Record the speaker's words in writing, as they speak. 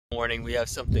morning. We have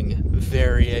something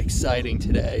very exciting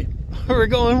today. We're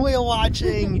going whale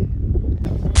watching.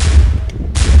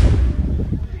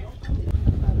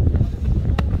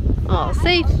 Oh,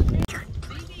 safe.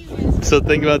 So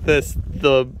think about this.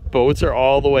 The boats are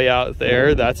all the way out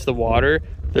there. That's the water.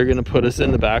 They're gonna put us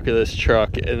in the back of this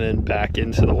truck and then back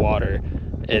into the water.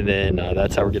 And then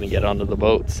that's how we're gonna get onto the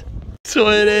boats.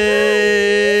 Swimming!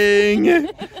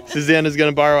 Susanna's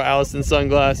gonna borrow Allison's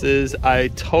sunglasses. I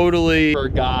totally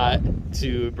forgot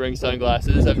to bring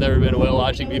sunglasses. I've never been whale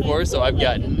watching before, so I've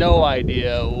got no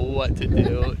idea what to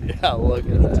do. Yeah, look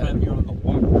at that. I'm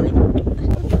learning.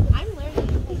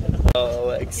 Oh,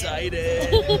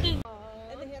 excited!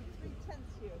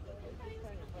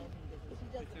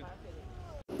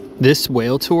 This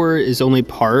whale tour is only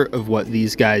part of what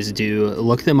these guys do.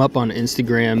 Look them up on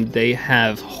Instagram. They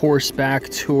have horseback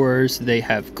tours. They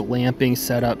have glamping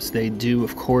setups. They do,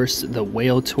 of course, the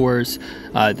whale tours.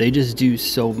 They just do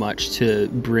so much to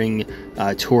bring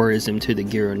tourism to the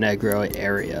Guerrero Negro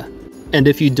area. And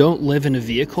if you don't live in a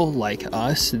vehicle like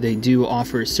us, they do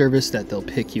offer a service that they'll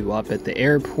pick you up at the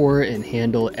airport and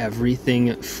handle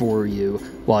everything for you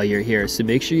while you're here. So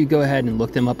make sure you go ahead and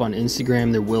look them up on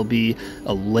Instagram. There will be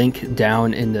a link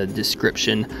down in the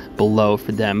description below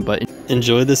for them. But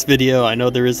enjoy this video. I know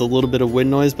there is a little bit of wind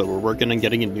noise, but we're working on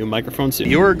getting a new microphone soon.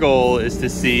 Your goal is to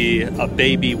see a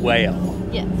baby whale.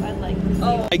 Yes, I'd like to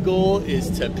see. My goal is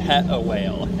to pet a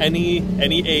whale. Any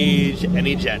age,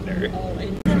 any gender.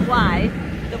 Why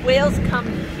the whales come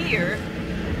here,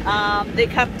 they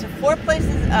come to 4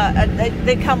 places,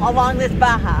 they come along this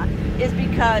Baja, is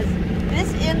because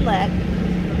this inlet,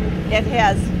 it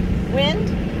has wind,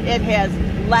 it has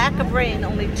lack of rain,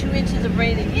 only 2 inches of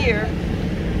rain a year,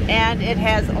 and it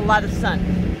has a lot of sun.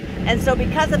 And so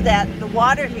because of that, the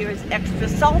water here is extra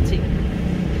salty.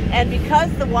 And because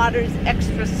the water is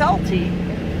extra salty,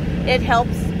 it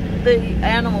helps the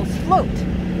animals float.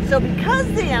 So because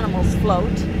the animals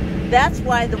float, that's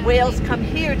why the whales come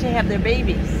here to have their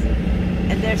babies.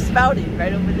 And they're spouting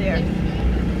right over there.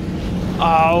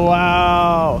 Oh,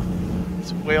 wow.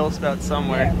 There's a whale spout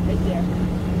somewhere. There, right there.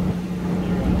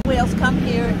 Whales come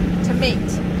here to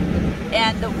mate.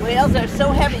 And the whales are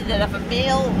so heavy that if a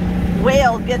male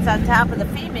whale gets on top of the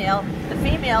female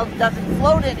doesn't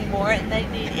float anymore and they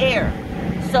need air.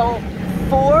 So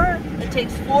it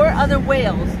takes 4 other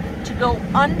whales to go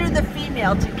under the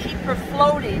female to keep her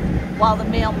floating while the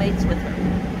male mates with her.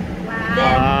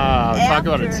 Wow, talk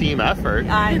about a team effort.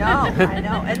 I know.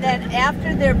 And then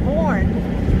after they're born,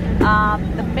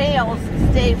 the males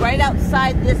stay right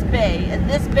outside this bay. And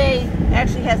this bay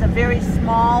actually has a very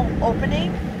small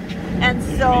opening. And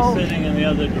so... You're sitting in the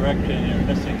other direction, you're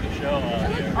missing the show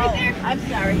out here. Oh, I'm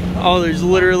sorry. Oh, there's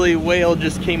literally whale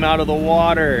just came out of the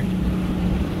water.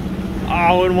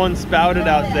 Oh, and one spouted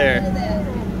out there.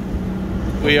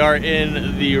 We are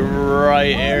in the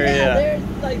right area. Yeah, there's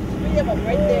like 3 of them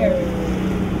right there.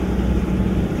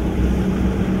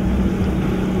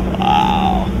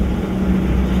 Wow.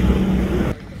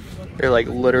 They're like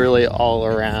literally all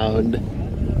around.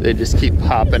 They just keep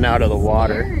popping out of the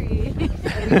water.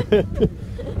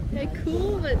 They're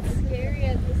cool but scary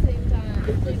at the same time.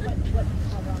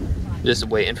 Just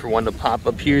waiting for one to pop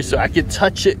up here so I can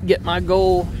touch it, get my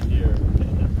goal.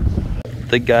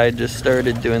 The guy just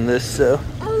started doing this, so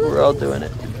we're all doing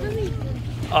it.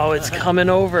 Oh, it's coming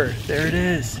over. There it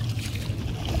is.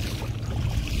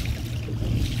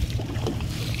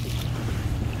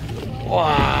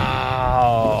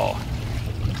 Wow.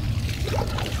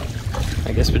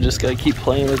 I guess we just gotta keep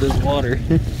playing with this water.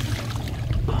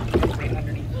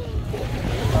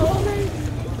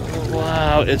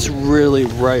 Wow, it's really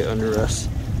right under us.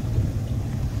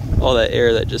 All that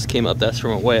air that just came up, that's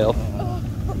from a whale.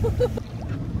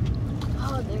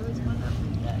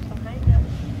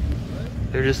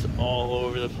 They're just all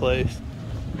over the place.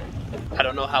 I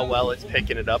don't know how well it's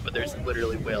picking it up, but there's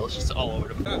literally whales just all over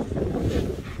the place.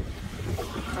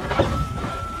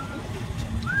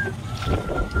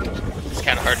 It's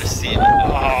kind of hard to see.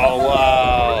 Oh,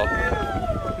 wow.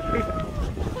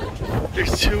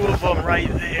 There's 2 of them right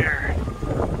there.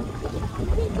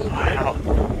 Wow.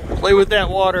 Play with that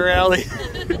water, Allie.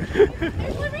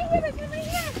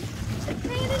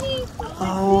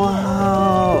 Oh,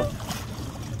 wow.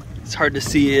 It's hard to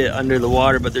see it under the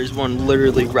water, but there's one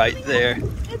literally right there.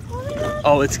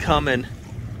 Oh, it's coming.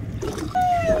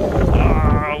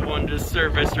 Oh, one just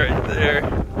surfaced right there.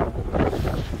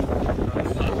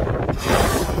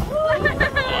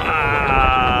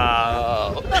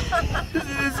 Wow. This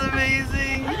is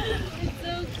amazing.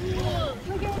 So cool.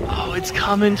 Oh, it's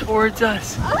coming towards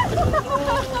us.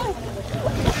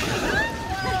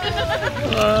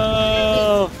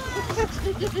 Oh.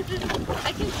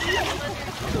 I can see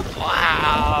it.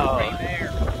 Wow. Right there.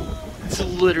 It's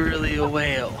literally a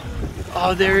whale.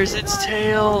 Oh, there's its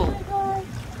tail.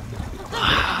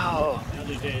 Wow. The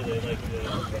other day they like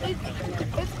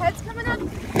Its head's coming up.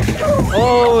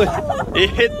 Oh, it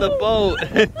hit the boat.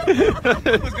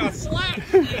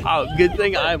 Oh, good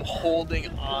thing I'm holding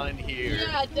on here.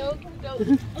 Yeah, don't.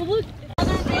 Oh, look.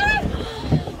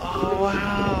 Oh,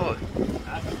 wow.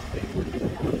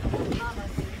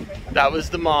 That was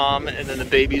the mom, and then the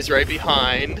baby's right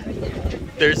behind.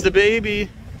 There's the baby.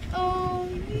 Oh,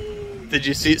 Did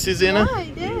you see it, Susanna? yeah, I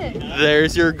did.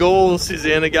 There's your goal.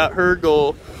 Susanna got her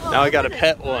goal. Now I got to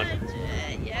pet one.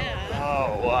 Yeah.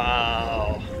 Oh,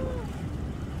 wow.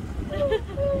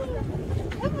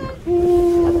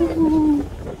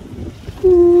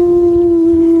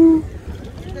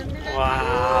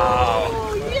 Wow.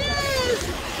 Oh,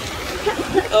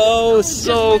 yes. Oh,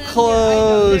 so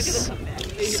close.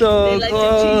 So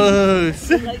close.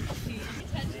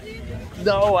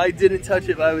 No, I didn't touch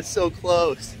it, but I was so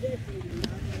close.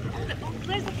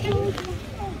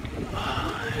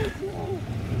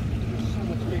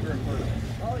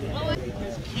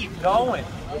 keep going.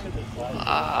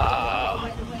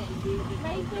 Wow.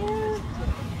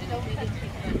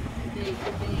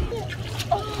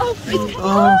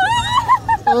 Oh.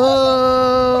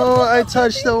 Oh, I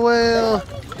touched the whale.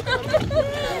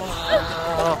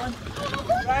 Wow.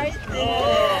 Right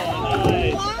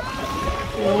there.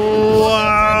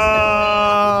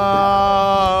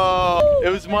 Wow. It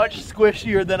was much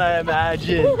squishier than I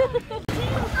imagined.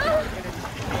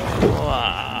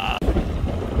 Wow.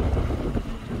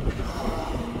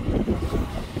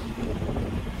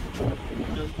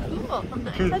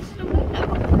 Cool. Touched the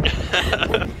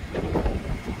window.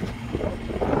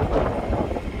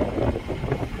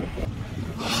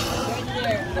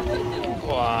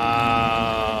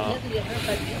 Wow.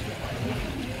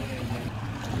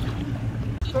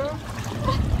 Oh,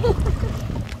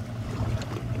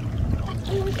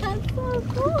 that's so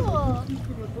cool.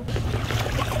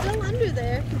 It's still under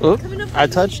there. Oh, Coming up I on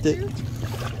touched you. it.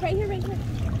 Right here, right here.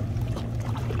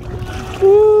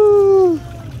 Woo.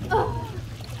 Oh.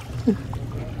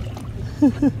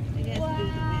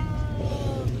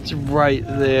 Wow. It's right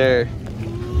there.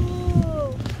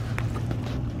 Cool.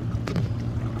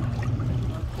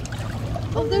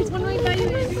 Oh, there's one right by you,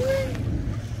 Andrew.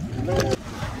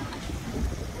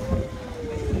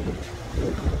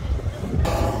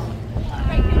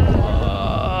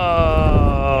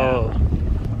 Oh.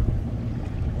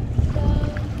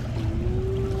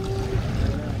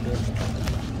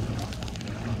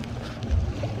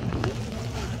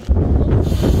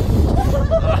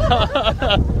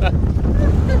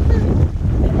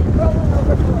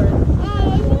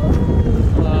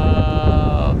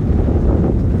 Wow.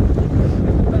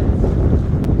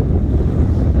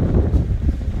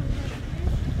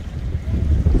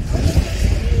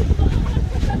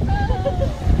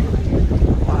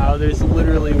 Wow, there's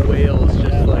literally whales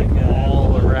just like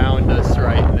all around us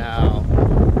right now.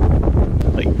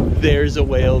 Like there's a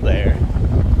whale there.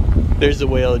 There's a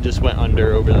whale that just went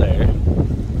under over there.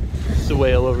 There's a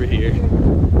whale over here.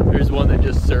 There's one that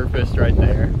just surfaced right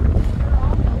there.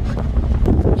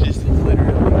 Just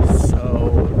literally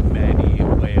so many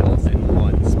whales in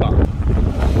one spot.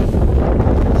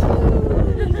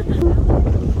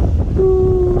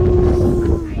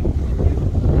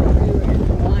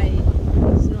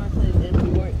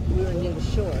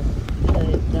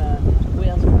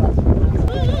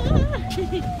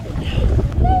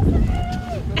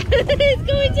 It's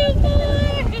going too far.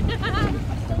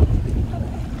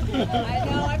 I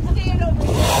know, I'm staying over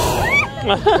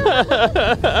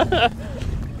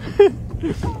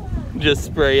here. Just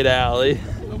sprayed Allie.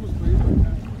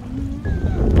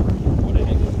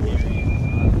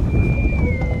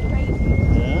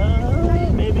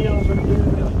 Maybe over here.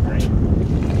 Great.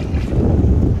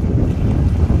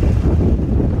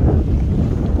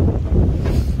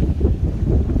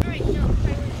 Alright, no,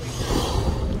 try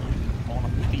On a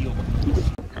field.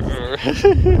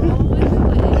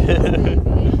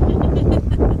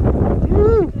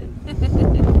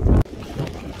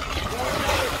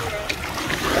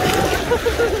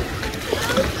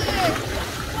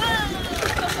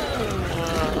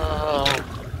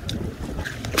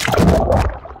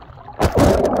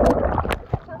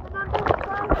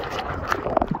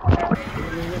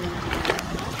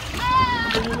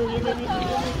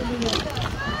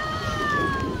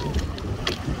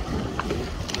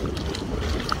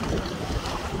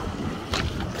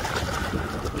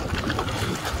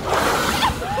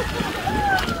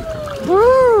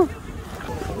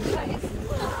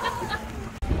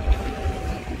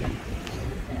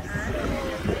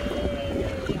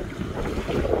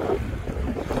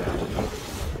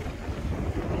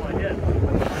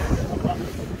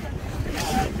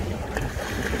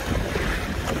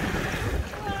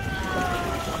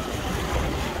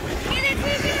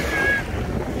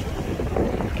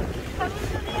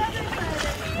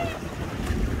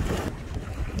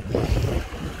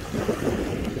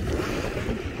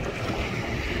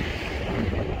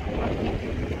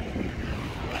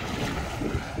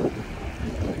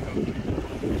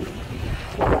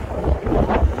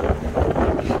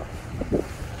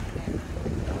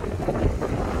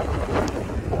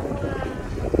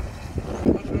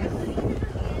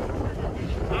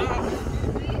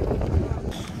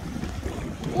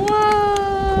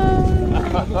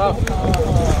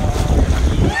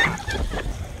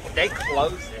 They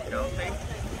close it, don't they?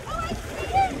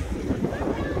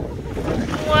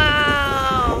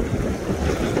 Wow.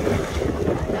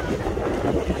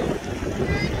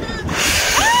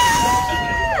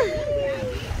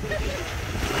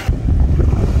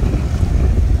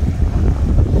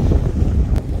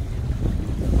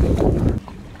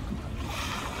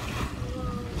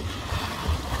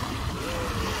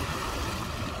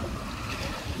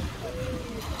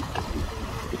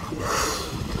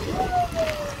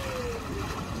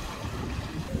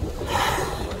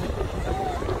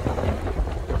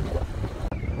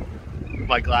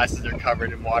 My glasses are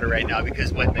covered in water right now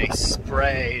because when they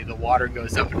spray, the water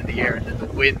goes up into the air and then the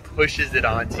wind pushes it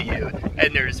onto you.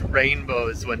 And there's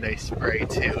rainbows when they spray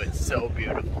too. It's so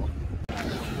beautiful.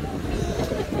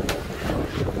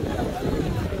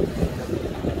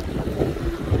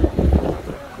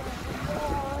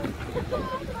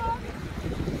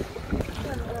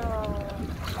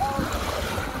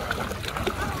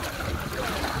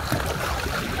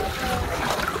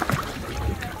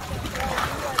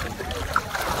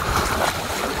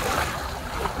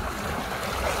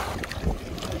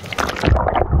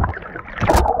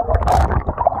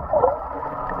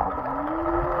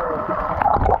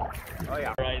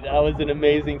 Alright, that was an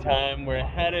amazing time. We're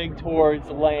heading towards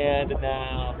land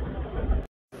now.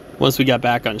 Once we got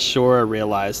back on shore, I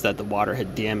realized that the water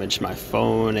had damaged my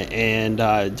phone, and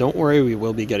don't worry, we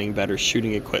will be getting better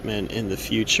shooting equipment in the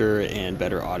future and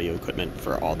better audio equipment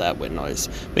for all that wind noise.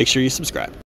 Make sure you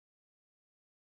subscribe.